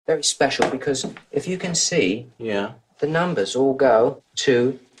Very special because if you can see, Yeah. the numbers all go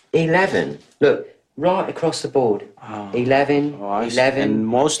to 11. Look, right across the board. 11, 11, and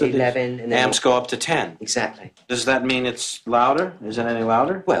most of 11, the and then amps go up to 10. Exactly. Does that mean it's louder? Is it any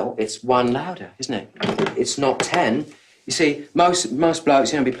louder? Well, it's one louder, isn't it? It's not 10. You see, most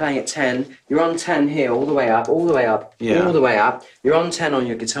blokes, be playing at 10. You're on 10 here, all the way up, all the way up, Yeah. all the way up. You're on 10 on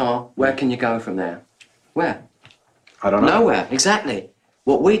your guitar. Where can you go from there? Where? I don't know. Nowhere, exactly.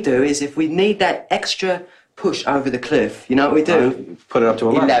 What we do is if we need that extra push over the cliff, you know what we do? Put it up to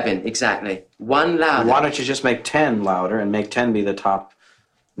 11. 11, exactly. One louder. Why don't you just make 10 louder and make 10 be the top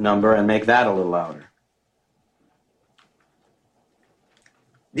number and make that a little louder?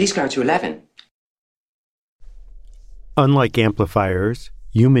 These go to 11. Unlike amplifiers,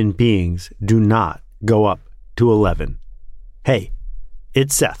 human beings do not go up to 11. Hey,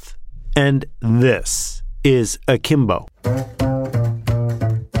 it's Seth, and this is Akimbo.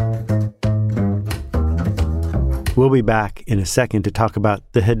 We'll be back in a second to talk about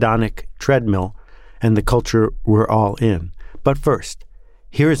the hedonic treadmill and the culture we're all in. But first,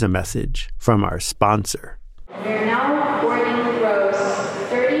 here's a message from our sponsor. We are now boarding rows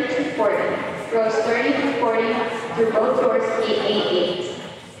 30 to 40. Rows 30 to 40 through both doors 888.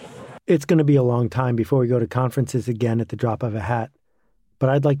 It's going to be a long time before we go to conferences again at the drop of a hat. But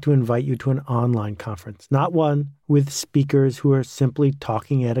I'd like to invite you to an online conference, not one with speakers who are simply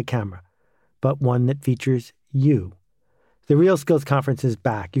talking at a camera, but one that features you. The Real Skills Conference is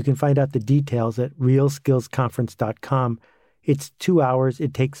back. You can find out the details at realskillsconference.com. It's 2 hours.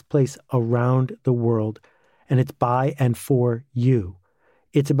 It takes place around the world, and it's by and for you.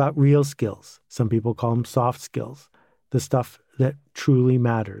 It's about real skills. Some people call them soft skills, the stuff that truly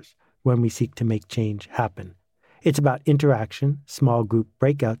matters when we seek to make change happen. It's about interaction, small group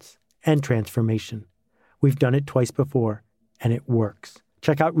breakouts, and transformation. We've done it twice before, and it works.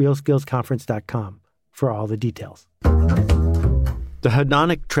 Check out realskillsconference.com for all the details. The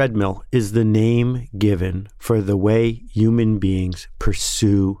hedonic treadmill is the name given for the way human beings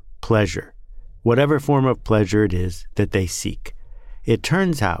pursue pleasure, whatever form of pleasure it is that they seek. It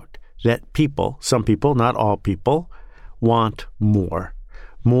turns out that people, some people, not all people, want more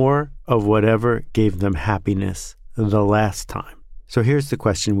of whatever gave them happiness the last time. So here's the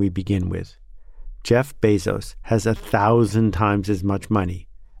question we begin with. Jeff Bezos has 1,000 times as much money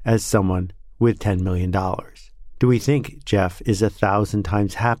as someone with $10 million. Do we think Jeff is 1,000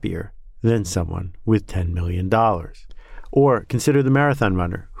 times happier than someone with $10 million? Or consider the marathon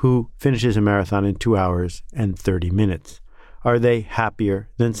runner who finishes a marathon in 2 hours and 30 minutes. Are they happier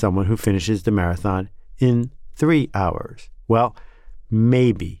than someone who finishes the marathon in 3 hours? Well,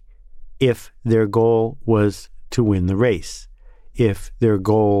 maybe if their goal was to win the race, if their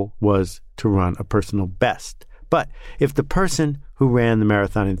goal was to run a personal best. But if the person who ran the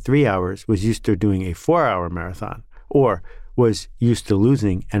marathon in 3 hours was used to doing a 4-hour marathon or was used to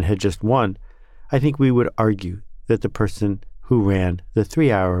losing and had just won, I think we would argue that the person who ran the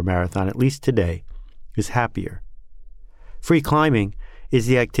 3-hour marathon, at least today, is happier. Free climbing is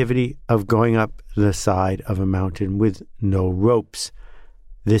the activity of going up the side of a mountain with no ropes.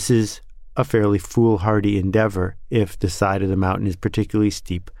 This is a fairly foolhardy endeavor if the side of the mountain is particularly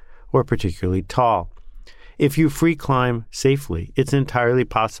steep or particularly tall. If you free climb safely, it's entirely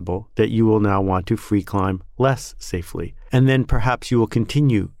possible that you will now want to free climb less safely. And then perhaps you will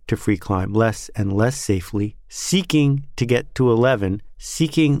continue to free climb less and less safely, seeking to get to 11,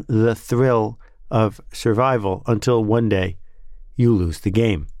 seeking the thrill of survival until one day you lose the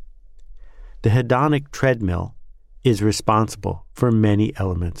game. The hedonic treadmill is responsible for many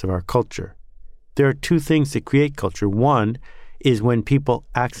elements of our culture. There are two things that create culture. One is when people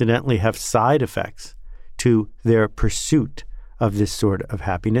accidentally have side effects to their pursuit of this sort of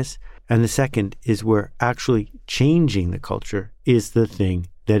happiness. And the second is where actually changing the culture is the thing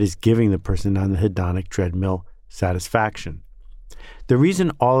that is giving the person on the hedonic treadmill satisfaction. The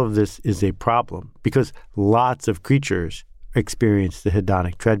reason all of this is a problem, because lots of creatures experience the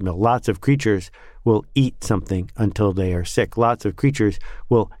hedonic treadmill. Lots of creatures will eat something until they are sick. Lots of creatures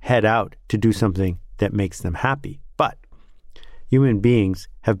will head out to do something that makes them happy. But human beings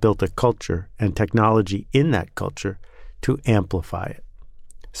have built a culture and technology in that culture to amplify it.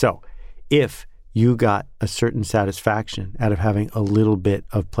 So if you got a certain satisfaction out of having a little bit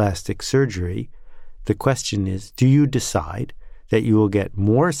of plastic surgery, the question is, do you decide that you will get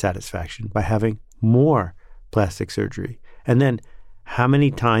more satisfaction by having more plastic surgery? And then how many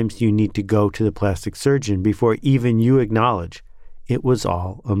times do you need to go to the plastic surgeon before even you acknowledge it was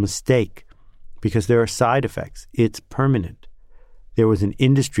all a mistake? Because there are side effects. It's permanent. There was an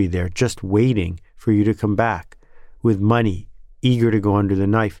industry there just waiting for you to come back with money eager to go under the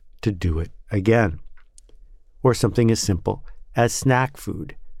knife to do it again. Or something as simple as snack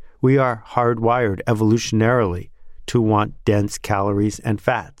food. We are hardwired evolutionarily to want dense calories and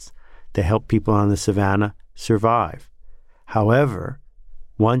fats to help people on the savannah survive. However,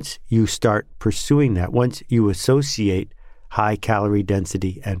 once you start pursuing that, once you associate high calorie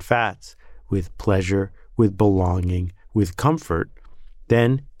density and fats with pleasure, with belonging, with comfort,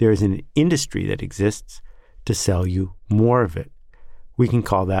 then there is an industry that exists to sell you more of it. We can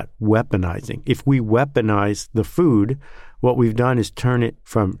call that weaponizing. If we weaponize the food, what we've done is turn it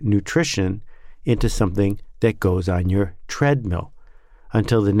from nutrition into something that goes on your treadmill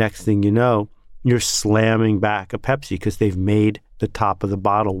until the next thing you know, you're slamming back a Pepsi because they've made the top of the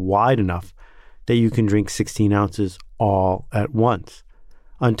bottle wide enough that you can drink 16 ounces all at once.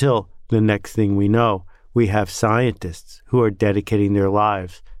 Until the next thing we know, we have scientists who are dedicating their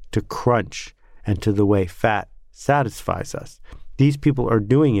lives to crunch and to the way fat satisfies us. These people are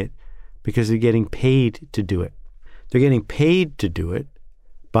doing it because they're getting paid to do it. They're getting paid to do it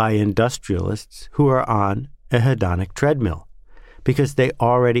by industrialists who are on a hedonic treadmill because they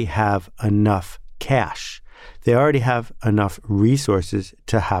already have enough cash. They already have enough resources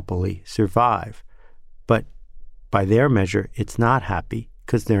to happily survive. But by their measure, it's not happy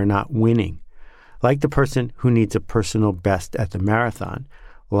because they're not winning. Like the person who needs a personal best at the marathon,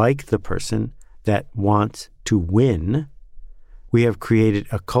 like the person that wants to win, we have created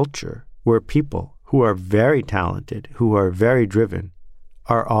a culture where people who are very talented, who are very driven,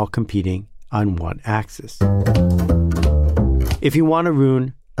 are all competing on one axis. If you want to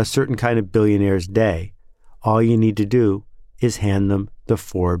ruin a certain kind of billionaire's day, all you need to do is hand them the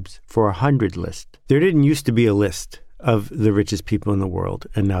Forbes 400 list. There didn't used to be a list of the richest people in the world,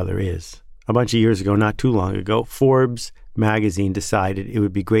 and now there is. A bunch of years ago, not too long ago, Forbes magazine decided it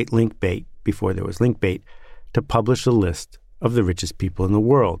would be great linkbait, before there was linkbait, to publish a list of the richest people in the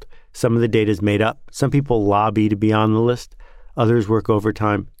world. Some of the data is made up. Some people lobby to be on the list. Others work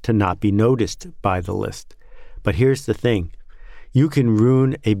overtime to not be noticed by the list. But here's the thing. You can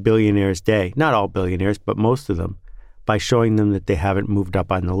ruin a billionaire's day, not all billionaires, but most of them, by showing them that they haven't moved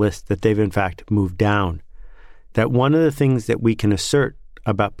up on the list, that they've in fact moved down. That one of the things that we can assert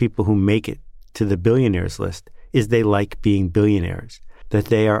about people who make it to the billionaires list is they like being billionaires, that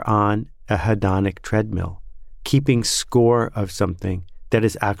they are on a hedonic treadmill, keeping score of something that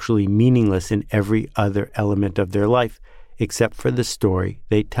is actually meaningless in every other element of their life, except for the story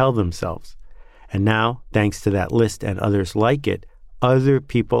they tell themselves. And now, thanks to that list and others like it, other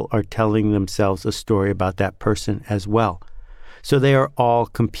people are telling themselves a story about that person as well. So they are all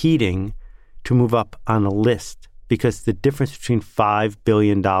competing to move up on a list because the difference between $5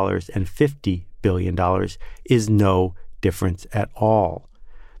 billion and $50 billion is no difference at all.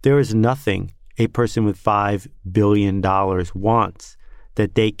 There is nothing a person with $5 billion wants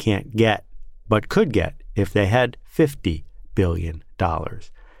that they can't get, but could get if they had $50 billion,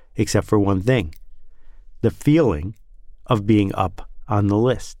 except for one thing, the feeling of being up on the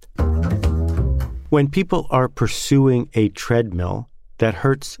list. When people are pursuing a treadmill that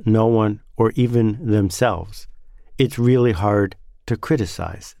hurts no one or even themselves, it's really hard to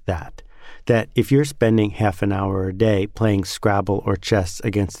criticize that. That if you're spending half an hour a day playing Scrabble or chess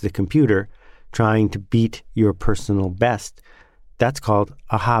against the computer, trying to beat your personal best, that's called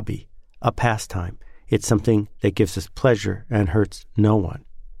a hobby, a pastime. It's something that gives us pleasure and hurts no one.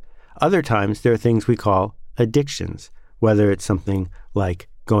 Other times, there are things we call addictions, whether it's something like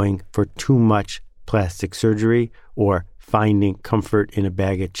going for too much plastic surgery or finding comfort in a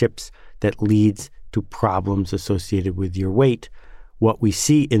bag of chips that leads to problems associated with your weight. What we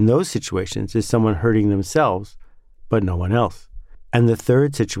see in those situations is someone hurting themselves, but no one else. And the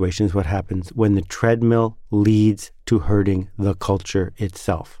third situation is what happens when the treadmill leads to hurting the culture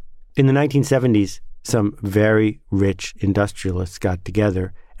itself. In the 1970s, some very rich industrialists got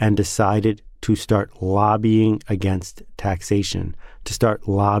together and decided to start lobbying against taxation, to start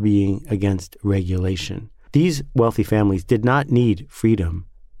lobbying against regulation. These wealthy families did not need freedom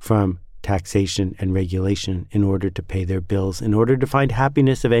from taxation and regulation in order to pay their bills, in order to find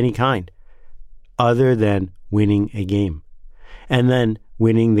happiness of any kind, other than winning a game. And then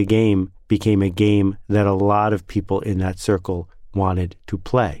winning the game became a game that a lot of people in that circle wanted to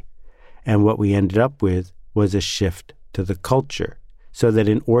play. And what we ended up with was a shift to the culture, so that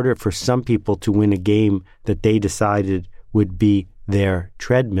in order for some people to win a game that they decided would be their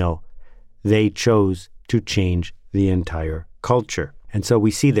treadmill, they chose to change the entire culture. And so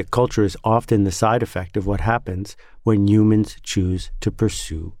we see that culture is often the side effect of what happens when humans choose to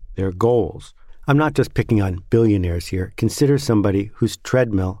pursue their goals. I'm not just picking on billionaires here. Consider somebody whose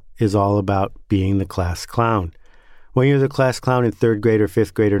treadmill is all about being the class clown. When you're the class clown in 3rd grade or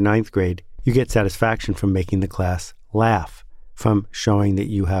 5th grade or 9th grade, you get satisfaction from making the class laugh, from showing that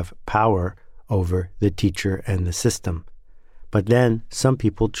you have power over the teacher and the system. But then some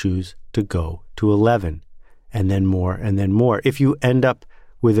people choose to go to 11, and then more, and then more. If you end up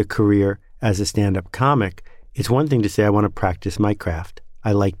with a career as a stand-up comic, it's one thing to say, I want to practice my craft.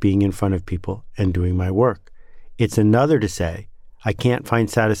 I like being in front of people and doing my work. It's another to say, I can't find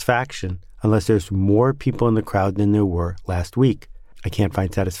satisfaction unless there's more people in the crowd than there were last week. I can't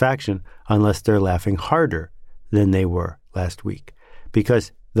find satisfaction unless they're laughing harder than they were last week.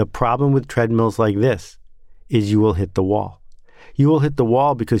 Because the problem with treadmills like this is you will hit the wall. You will hit the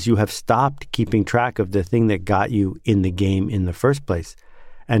wall because you have stopped keeping track of the thing that got you in the game in the first place,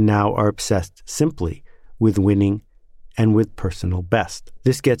 and now are obsessed simply with winning and with personal best.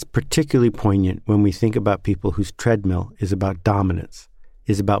 This gets particularly poignant when we think about people whose treadmill is about dominance,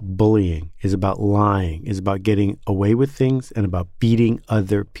 is about bullying, is about lying, is about getting away with things, and about beating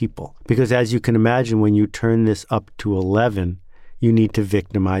other people. Because as you can imagine, when you turn this up to 11, you need to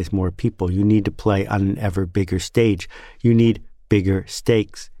victimize more people. You need to play on an ever bigger stage. You need bigger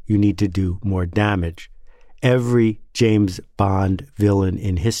stakes. You need to do more damage. Every James Bond villain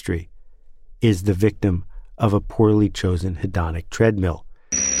in history is the victim of a poorly chosen hedonic treadmill.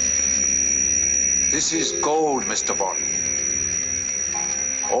 This is gold, Mr. Bond.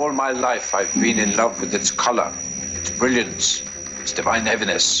 All my life I've been in love with its color, its brilliance, its divine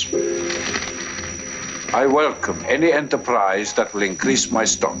heaviness. I welcome any enterprise that will increase my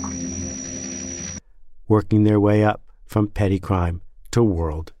stock. Working their way up from petty crime to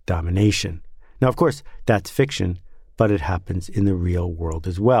world domination. Now, of course, that's fiction, but it happens in the real world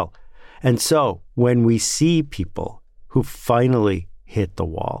as well. And so when we see people who finally hit the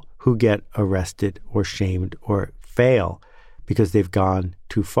wall, who get arrested or shamed or fail because they've gone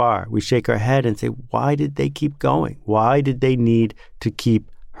too far, we shake our head and say, why did they keep going? Why did they need to keep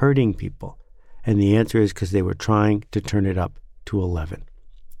hurting people? And the answer is because they were trying to turn it up to 11.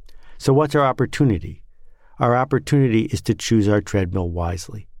 So what's our opportunity? Our opportunity is to choose our treadmill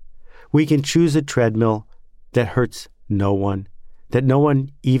wisely. We can choose a treadmill that hurts no one, that no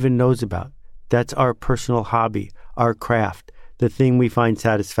one even knows about. That's our personal hobby, our craft, the thing we find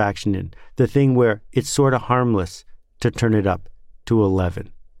satisfaction in, the thing where it's sort of harmless to turn it up to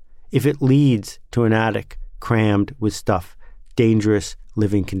 11. If it leads to an attic crammed with stuff, dangerous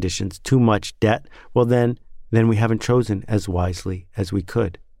living conditions, too much debt, well then we haven't chosen as wisely as we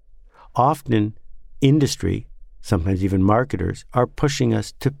could. Often, industry, sometimes even marketers, are pushing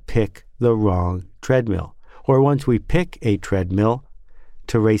us to pick the wrong treadmill. Or once we pick a treadmill,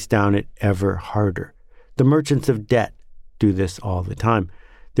 to race down it ever harder. The merchants of debt do this all the time.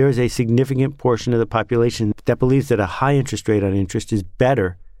 There is a significant portion of the population that believes that a high interest rate on interest is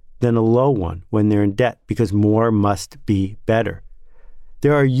better than a low one when they're in debt because more must be better.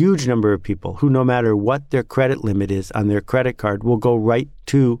 There are a huge number of people who, no matter what their credit limit is on their credit card, will go right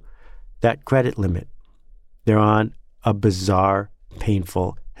to that credit limit. They're on a bizarre,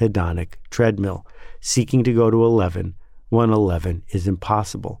 painful, hedonic treadmill, seeking to go to 11 when 11 is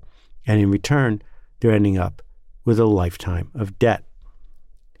impossible. And in return, they're ending up with a lifetime of debt.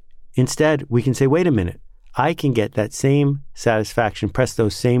 Instead, we can say, wait a minute, I can get that same satisfaction, press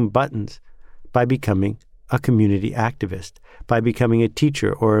those same buttons by becoming a community activist, by becoming a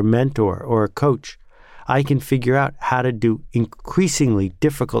teacher or a mentor or a coach. I can figure out how to do increasingly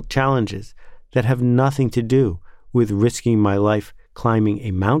difficult challenges that have nothing to do with risking my life climbing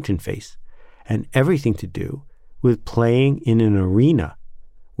a mountain face and everything to do with playing in an arena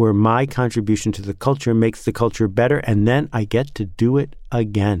where my contribution to the culture makes the culture better, and then I get to do it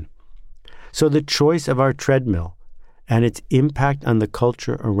again. So the choice of our treadmill and its impact on the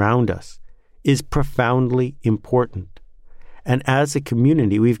culture around us is profoundly important. And as a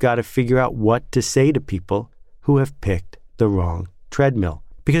community, we've got to figure out what to say to people who have picked the wrong treadmill.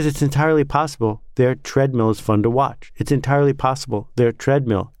 Because it's entirely possible their treadmill is fun to watch. It's entirely possible their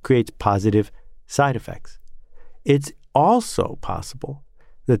treadmill creates positive side effects. It's also possible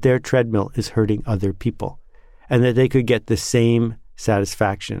that their treadmill is hurting other people and that they could get the same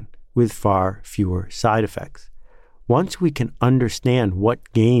satisfaction with far fewer side effects. Once we can understand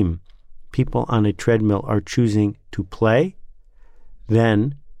what game people on a treadmill are choosing to play,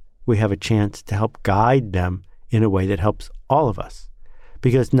 then we have a chance to help guide them in a way that helps all of us.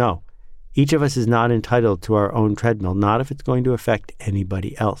 Because no, each of us is not entitled to our own treadmill, not if it's going to affect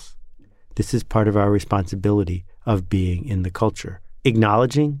anybody else. This is part of our responsibility of being in the culture.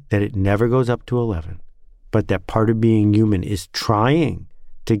 Acknowledging that it never goes up to 11, but that part of being human is trying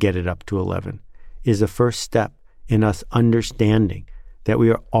to get it up to 11 is the first step in us understanding that we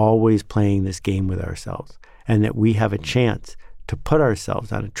are always playing this game with ourselves and that we have a chance to put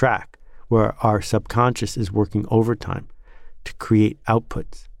ourselves on a track where our subconscious is working overtime to create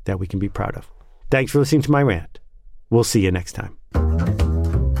outputs that we can be proud of. Thanks for listening to my rant. We'll see you next time.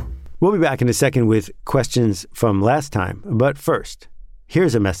 We'll be back in a second with questions from last time, but first,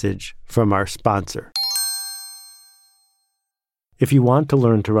 here's a message from our sponsor. If you want to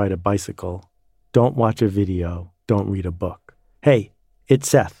learn to ride a bicycle, don't watch a video, don't read a book. Hey, it's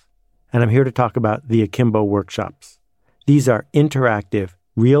Seth, and I'm here to talk about the Akimbo workshops. These are interactive,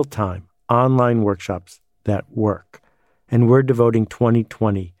 real-time, online workshops that work, and we're devoting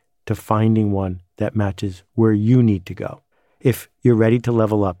 2020 to finding one that matches where you need to go. If you're ready to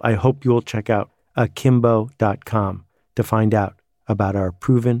level up, I hope you'll check out akimbo.com to find out about our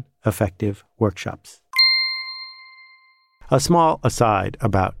proven, effective workshops. A small aside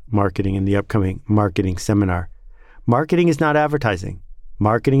about marketing in the upcoming marketing seminar. Marketing is not advertising.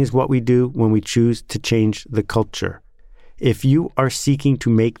 Marketing is what we do when we choose to change the culture. If you are seeking to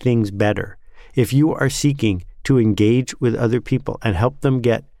make things better, if you are seeking to engage with other people and help them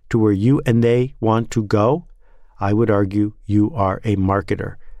get to where you and they want to go, I would argue you are a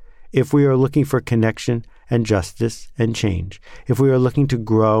marketer. If we are looking for connection and justice and change, if we are looking to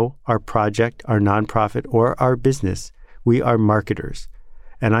grow our project, our nonprofit, or our business, we are marketers.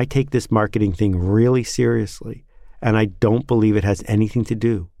 And I take this marketing thing really seriously. And I don't believe it has anything to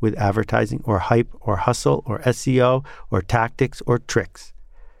do with advertising or hype or hustle or SEO or tactics or tricks.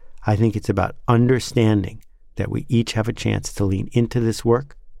 I think it's about understanding that we each have a chance to lean into this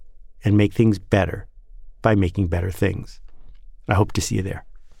work and make things better by making better things. I hope to see you there.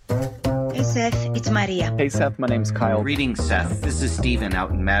 Hey, Seth, it's Maria. Hey, Seth, my name's Kyle. Greetings, Seth. This is Steven out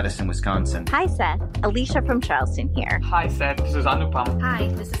in Madison, Wisconsin. Hi, Seth. Alicia from Charleston here. Hi, Seth. This is Anupam. Hi,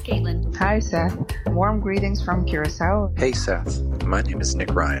 this is Caitlin. Hi, Seth. Warm greetings from Curacao. Hey, Seth. My name is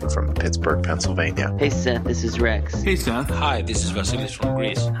Nick Ryan from Pittsburgh, Pennsylvania. Hey, Seth. This is Rex. Hey, Seth. Hi, this is Vasilis from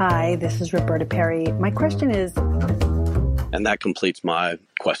Greece. Hi, this is Roberta Perry. My question is... And that completes my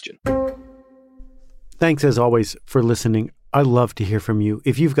question. Thanks, as always, for listening. I love to hear from you.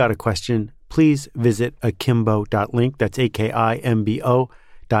 If you've got a question, please visit akimbo.link, that's akimbo.link,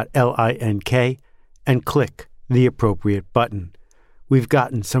 and click the appropriate button. We've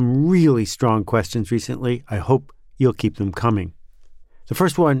gotten some really strong questions recently. I hope you'll keep them coming. The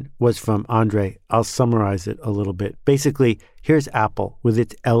first one was from Andre. I'll summarize it a little bit. Basically, here's Apple with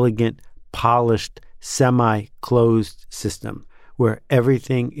its elegant, polished, semi-closed system, where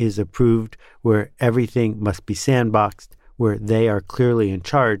everything is approved, where everything must be sandboxed, where they are clearly in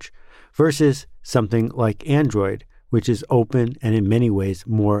charge, versus something like Android, which is open and in many ways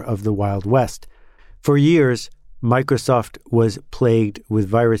more of the Wild West. For years, Microsoft was plagued with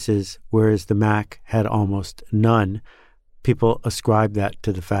viruses, whereas the Mac had almost none. People ascribe that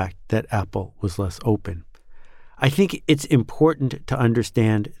to the fact that Apple was less open. I think it's important to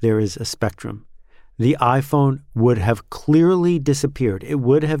understand there is a spectrum. The iPhone would have clearly disappeared. It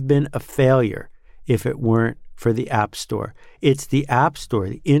would have been a failure if it weren't for the App Store. It's the App Store,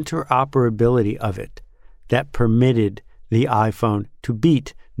 the interoperability of it, that permitted the iPhone to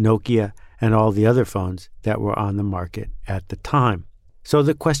beat Nokia and all the other phones that were on the market at the time. So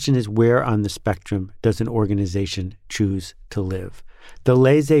the question is, where on the spectrum does an organization choose to live? The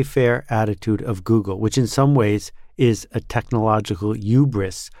laissez-faire attitude of Google, which in some ways is a technological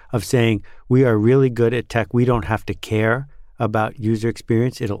hubris of saying, we are really good at tech, we don't have to care about user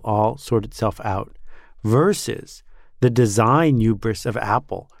experience, it'll all sort itself out, versus the design hubris of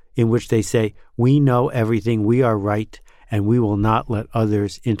Apple, in which they say, we know everything, we are right, and we will not let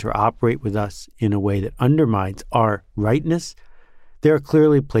others interoperate with us in a way that undermines our rightness. There are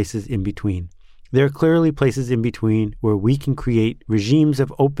clearly places in between. There are clearly places in between where we can create regimes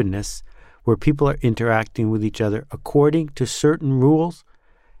of openness where people are interacting with each other according to certain rules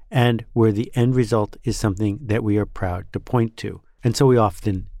and where the end result is something that we are proud to point to. And so we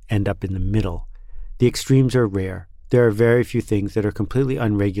often end up in the middle. The extremes are rare. There are very few things that are completely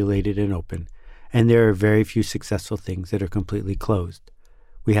unregulated and open, and there are very few successful things that are completely closed.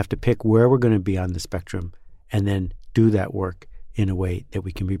 We have to pick where we're going to be on the spectrum and then do that work in a way that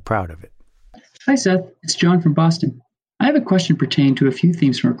we can be proud of it. Hi, Seth. It's John from Boston. I have a question pertaining to a few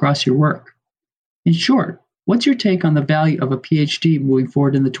themes from across your work. In short, what's your take on the value of a PhD moving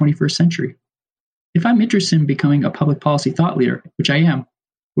forward in the 21st century? If I'm interested in becoming a public policy thought leader, which I am,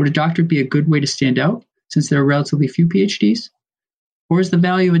 would a doctorate be a good way to stand out since there are relatively few PhDs? Or is the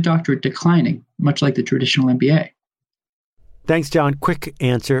value of a doctorate declining, much like the traditional MBA? Thanks, John. Quick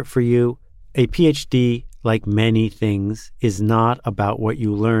answer for you. A PhD, like many things, is not about what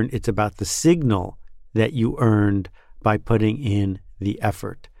you learn. It's about the signal that you earned by putting in the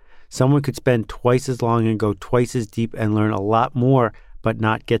effort. Someone could spend twice as long and go twice as deep and learn a lot more, but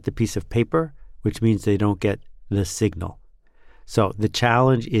not get the piece of paper, which means they don't get the signal. So the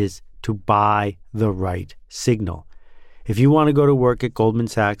challenge is to buy the right signal. If you want to go to work at Goldman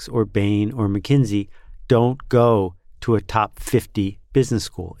Sachs or Bain or McKinsey, don't go to a top 50 business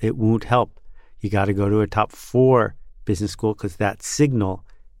school. It won't help. You got to go to a top 4 business school because that signal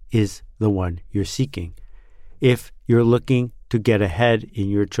is the one you're seeking. If you're looking to get ahead in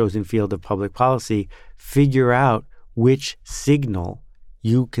your chosen field of public policy, figure out which signal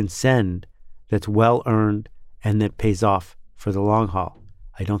you can send that's well-earned and that pays off for the long haul.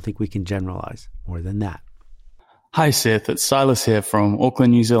 I don't think we can generalize more than that. Hi, Seth. It's Silas here from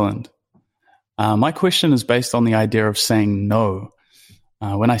Auckland, New Zealand. My question is based on the idea of saying no.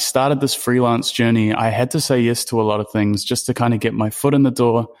 When I started this freelance journey, I had to say yes to a lot of things just to kind of get my foot in the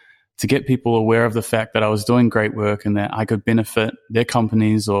door, to get people aware of the fact that I was doing great work and that I could benefit their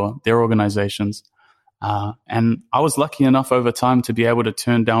companies or their organizations. And I was lucky enough over time to be able to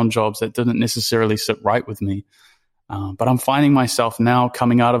turn down jobs that didn't necessarily sit right with me. But I'm finding myself now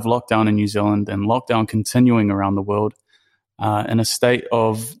coming out of lockdown in New Zealand and lockdown continuing around the world in a state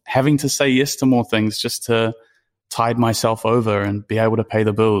of having to say yes to more things just to tide myself over and be able to pay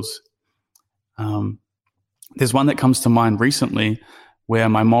the bills. There's one that comes to mind recently where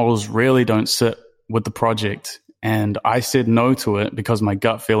my morals really don't sit with the project. And I said no to it because my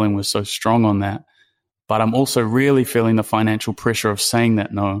gut feeling was so strong on that. But I'm also really feeling the financial pressure of saying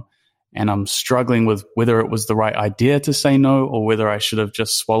that no. And I'm struggling with whether it was the right idea to say no or whether I should have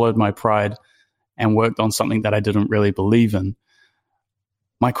just swallowed my pride and worked on something that I didn't really believe in.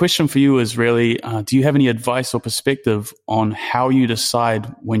 My question for you is really, do you have any advice or perspective on how you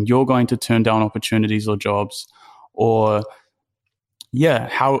decide when you're going to turn down opportunities or jobs, or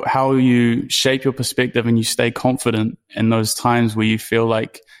how you shape your perspective and you stay confident in those times where you feel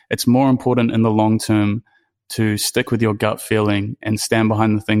like it's more important in the long term to stick with your gut feeling and stand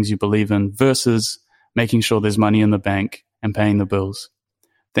behind the things you believe in versus making sure there's money in the bank and paying the bills?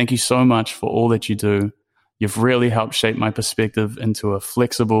 Thank you so much for all that you do. You've really helped shape my perspective into a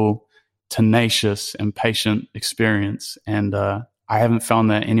flexible, tenacious, and patient experience. And I haven't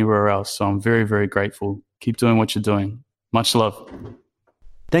found that anywhere else. So I'm very, very grateful. Keep doing what you're doing. Much love.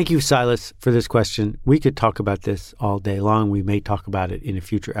 Thank you, Silas, for this question. We could talk about this all day long. We may talk about it in a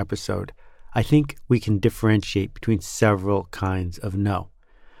future episode. I think we can differentiate between several kinds of no.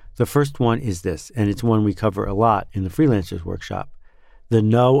 The first one is this, and it's one we cover a lot in the Freelancers Workshop, the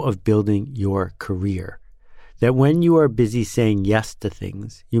no of building your career. That when you are busy saying yes to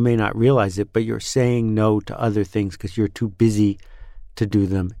things, you may not realize it, but you're saying no to other things because you're too busy to do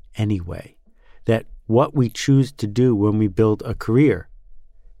them anyway. That what we choose to do when we build a career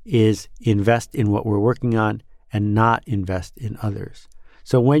is invest in what we're working on and not invest in others.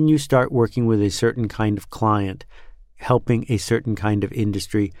 So when you start working with a certain kind of client, helping a certain kind of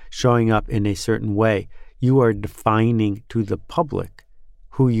industry, showing up in a certain way, you are defining to the public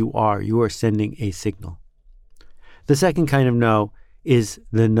who you are. You are sending a signal. The second kind of no is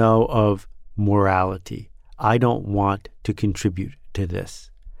the no of morality. I don't want to contribute to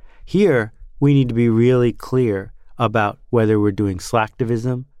this. Here, we need to be really clear about whether we're doing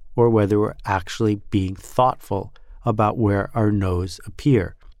slacktivism or whether we're actually being thoughtful about where our no's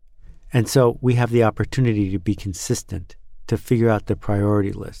appear. And so we have the opportunity to be consistent, to figure out the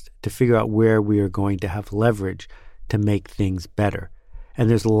priority list, to figure out where we are going to have leverage to make things better. And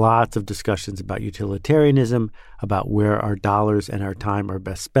there's lots of discussions about utilitarianism, about where our dollars and our time are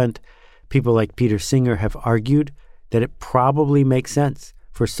best spent. People like Peter Singer have argued that it probably makes sense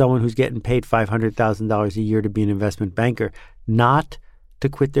for someone who's getting paid $500,000 a year to be an investment banker not to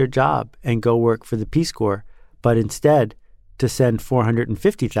quit their job and go work for the Peace Corps, but instead to send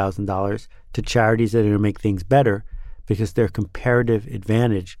 $450,000 to charities that are going to make things better because their comparative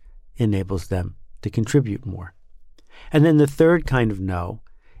advantage enables them to contribute more. And then the third kind of no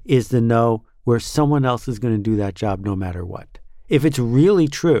is the no where someone else is going to do that job no matter what. If it's really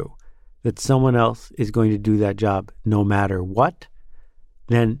true that someone else is going to do that job no matter what,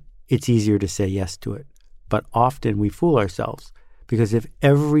 then it's easier to say yes to it. But often we fool ourselves because if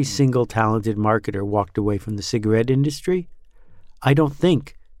every single talented marketer walked away from the cigarette industry, I don't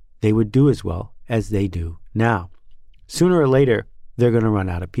think they would do as well as they do now. Sooner or later, they're going to run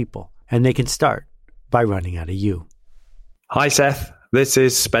out of people, and they can start by running out of you. Hi, Seth. This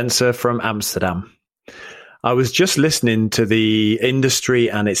is Spencer from Amsterdam. I was just listening to the Industry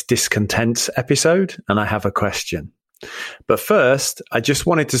and its Discontents episode, and I have a question. But first, I just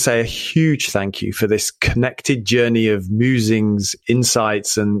wanted to say a huge thank you for this connected journey of musings,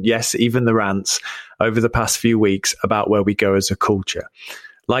 insights, and yes, even the rants over the past few weeks about where we go as a culture.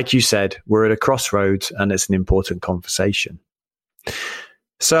 Like you said, we're at a crossroads and it's an important conversation.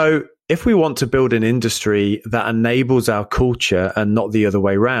 So if we want to build an industry that enables our culture and not the other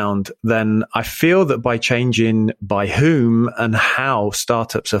way around, then I feel that by changing by whom and how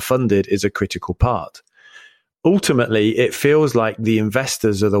startups are funded is a critical part. Ultimately, it feels like the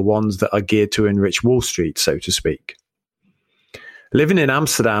investors are the ones that are geared to enrich Wall Street, so to speak. Living in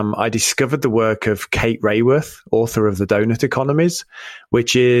Amsterdam, I discovered the work of Kate Raworth, author of The Donut Economies,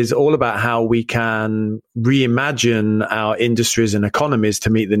 which is all about how we can reimagine our industries and economies to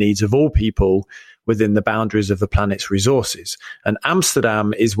meet the needs of all people within the boundaries of the planet's resources. And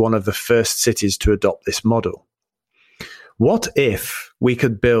Amsterdam is one of the first cities to adopt this model. What if we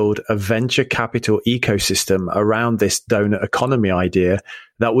could build a venture capital ecosystem around this donut economy idea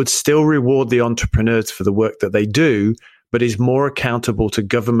that would still reward the entrepreneurs for the work that they do, but is more accountable to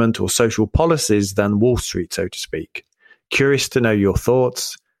government or social policies than Wall Street, so to speak? Curious to know your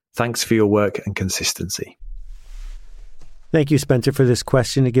thoughts. Thanks for your work and consistency. Thank you, Spencer, for this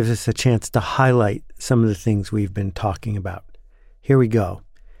question. It gives us a chance to highlight some of the things we've been talking about. Here we go.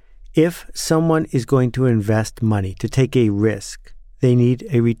 If someone is going to invest money to take a risk, they need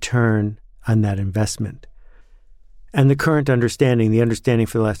a return on that investment. And the current understanding, the understanding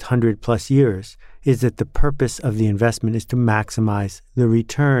for the last 100 plus years, is that the purpose of the investment is to maximize the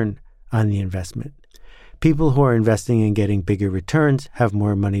return on the investment. People who are investing and getting bigger returns have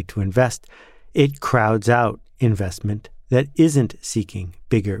more money to invest. It crowds out investment that isn't seeking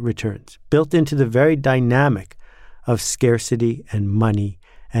bigger returns. Built into the very dynamic of scarcity and money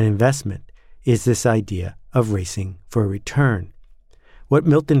and investment is this idea of racing for a return. What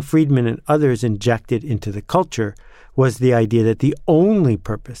Milton Friedman and others injected into the culture was the idea that the only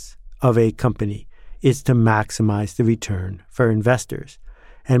purpose of a company is to maximize the return for investors.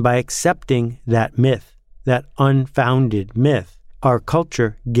 And by accepting that myth, that unfounded myth, our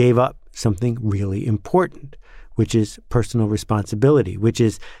culture gave up something really important, which is personal responsibility, which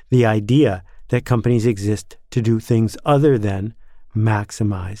is the idea that companies exist to do things other than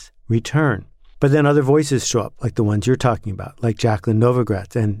maximize return. But then other voices show up, like the ones you're talking about, like Jacqueline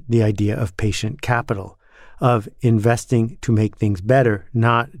Novogratz and the idea of patient capital, of investing to make things better,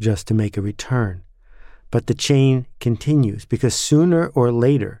 not just to make a return. But the chain continues because sooner or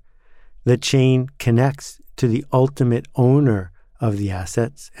later, the chain connects to the ultimate owner of the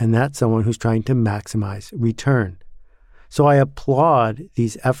assets, and that's someone who's trying to maximize return. So I applaud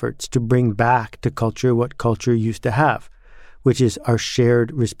these efforts to bring back to culture what culture used to have, which is our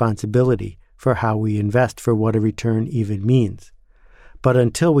shared responsibility for how we invest, for what a return even means. But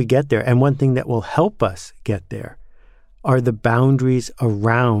until we get there, and one thing that will help us get there, are the boundaries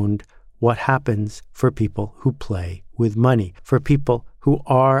around what happens for people who play with money, for people who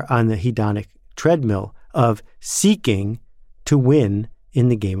are on the hedonic treadmill of seeking to win in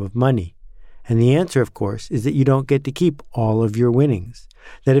the game of money. And the answer, of course, is that you don't get to keep all of your winnings.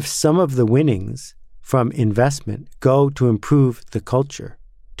 That if some of the winnings from investment go to improve the culture,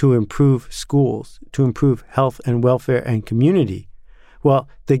 to improve schools, to improve health and welfare and community, well,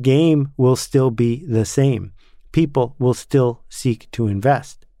 the game will still be the same. People will still seek to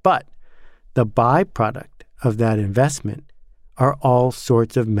invest. But the byproduct of that investment are all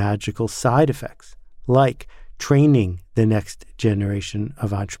sorts of magical side effects, like training the next generation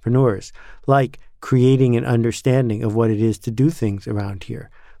of entrepreneurs, like creating an understanding of what it is to do things around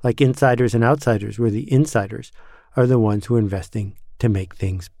here, like insiders and outsiders, where the insiders are the ones who are investing to make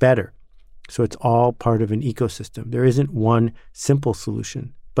things better. So it's all part of an ecosystem. There isn't one simple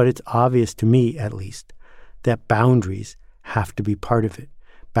solution, but it's obvious to me, at least, that boundaries have to be part of it.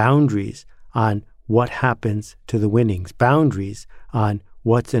 Boundaries on what happens to the winnings, boundaries on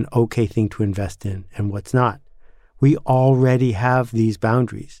what's an okay thing to invest in and what's not. We already have these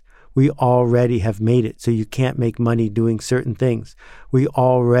boundaries. We already have made it so you can't make money doing certain things. We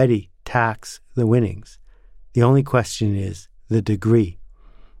already tax the winnings. The only question is the degree.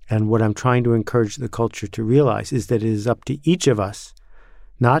 And what I'm trying to encourage the culture to realize is that it is up to each of us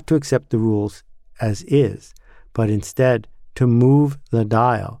not to accept the rules as is, but instead to move the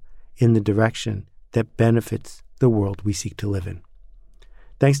dial in the direction that benefits the world we seek to live in.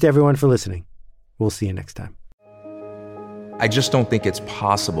 Thanks to everyone for listening. We'll see you next time. I just don't think it's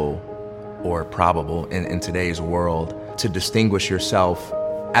possible or probable in today's world to distinguish yourself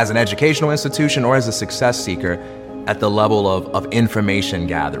as an educational institution or as a success seeker at the level of information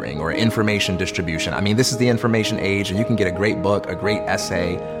gathering or information distribution. I mean, this is the information age, and you can get a great book, a great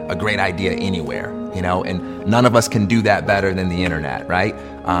essay, a great idea anywhere, and none of us can do that better than the internet, right?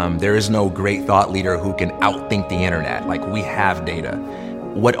 There is no great thought leader who can outthink the internet. Like, we have data.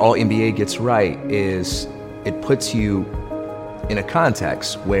 What All MBA gets right is it puts you in a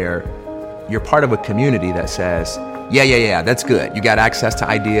context where you're part of a community that says, yeah, that's good. You got access to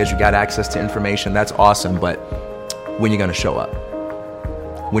ideas, you got access to information, that's awesome, but when are you gonna show up?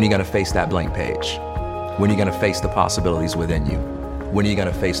 When are you gonna face that blank page? When are you gonna face the possibilities within you? When are you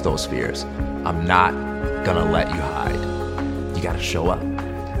gonna face those fears? I'm not gonna let you hide. You gotta show up.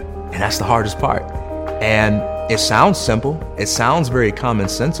 And that's the hardest part. And it sounds simple, it sounds very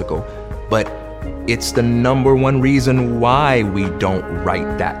commonsensical, but it's the number one reason why we don't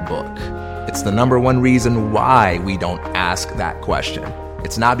write that book. It's the number one reason why we don't ask that question.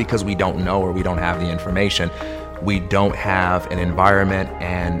 It's not because we don't know or we don't have the information. We don't have an environment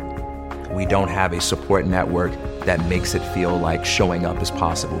and we don't have a support network that makes it feel like showing up is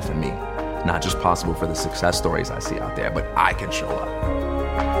possible for me. Not just possible for the success stories I see out there, but I can show up.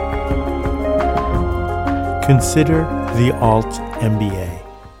 Consider the Alt MBA.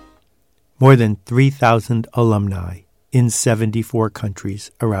 More than 3,000 alumni in 74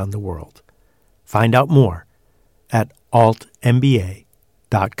 countries around the world. Find out more at altmba.com.